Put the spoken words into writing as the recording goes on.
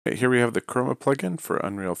Okay, here we have the Chroma plugin for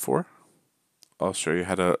Unreal 4. I'll show you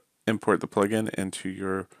how to import the plugin into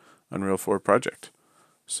your Unreal 4 project.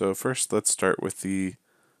 So first, let's start with the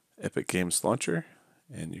Epic Games launcher,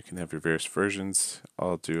 and you can have your various versions.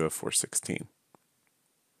 I'll do a 4.16.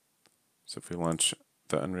 So if we launch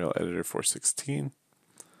the Unreal Editor 4.16,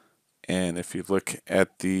 and if you look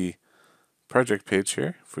at the project page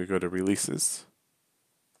here, if we go to Releases,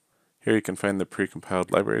 here you can find the pre-compiled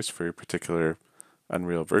libraries for your particular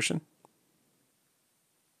Unreal version.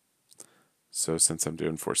 So since I'm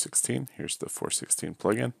doing 4.16, here's the 4.16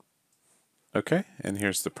 plugin. Okay, and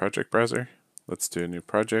here's the project browser. Let's do a new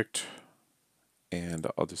project, and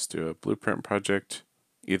I'll just do a blueprint project.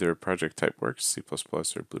 Either project type works, C++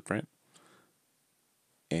 or blueprint.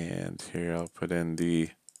 And here I'll put in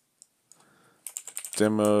the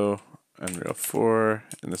demo Unreal 4,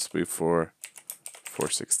 and this will be for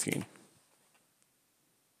 4.16.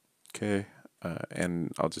 Okay,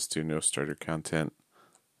 and I'll just do no starter content,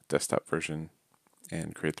 desktop version,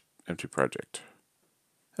 and create the empty project.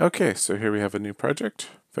 Okay, so here we have a new project.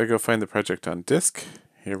 If I go find the project on disk,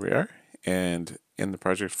 here we are. And in the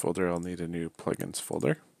project folder, I'll need a new plugins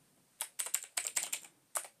folder.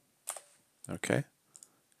 Okay,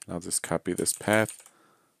 and I'll just copy this path.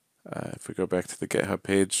 If we go back to the GitHub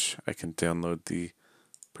page, I can download the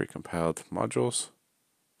precompiled modules.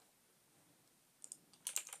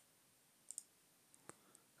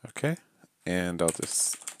 Okay, and I'll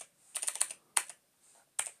just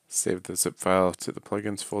save the zip file to the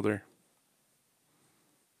plugins folder.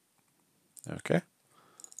 Okay,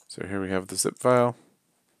 so here we have the zip file.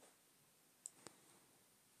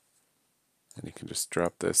 And you can just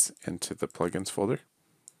drop this into the plugins folder.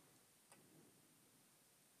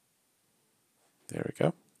 There we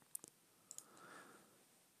go.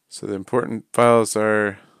 So the important files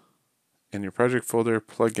are in your project folder,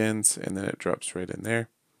 plugins, and then it drops right in there.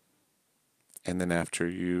 And then after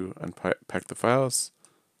you unpack the files,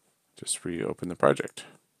 just reopen the project.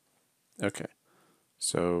 Okay,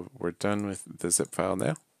 so we're done with the zip file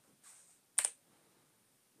now.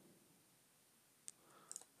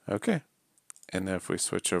 Okay, and now if we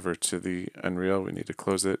switch over to the Unreal, we need to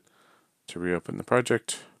close it to reopen the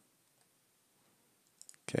project.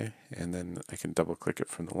 Okay, and then I can double click it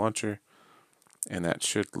from the launcher, and that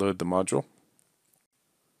should load the module.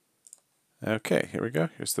 Okay, here we go.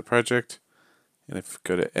 Here's the project. And if we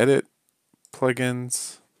go to Edit,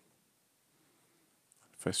 Plugins,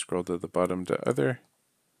 if I scroll to the bottom to Other,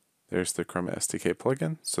 there's the Chroma SDK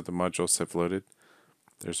plugin. So the modules have loaded.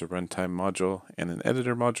 There's a Runtime module and an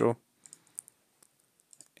Editor module.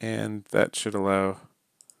 And that should allow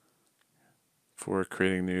for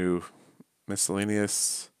creating new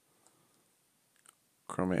miscellaneous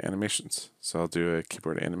Chroma animations. So I'll do a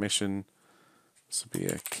keyboard animation. This will be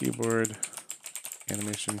a keyboard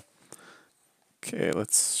animation. Okay,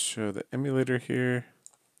 let's show the emulator here.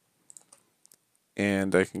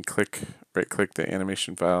 And I can right-click the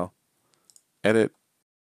animation file, edit.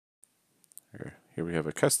 Here we have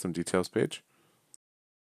a custom details page.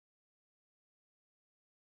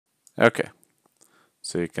 Okay,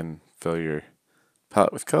 so you can fill your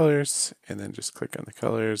palette with colors, and then just click on the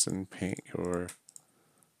colors and paint your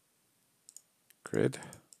grid.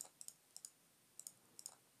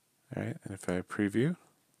 All right, and if I preview,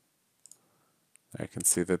 I can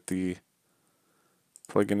see that the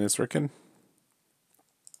plugin is working.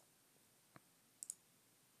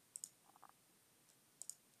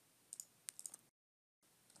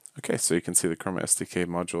 Okay, so you can see the Chroma SDK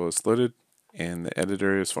module is loaded and the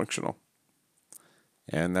editor is functional.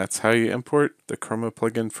 And that's how you import the Chroma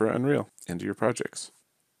plugin for Unreal into your projects.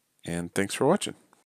 And thanks for watching.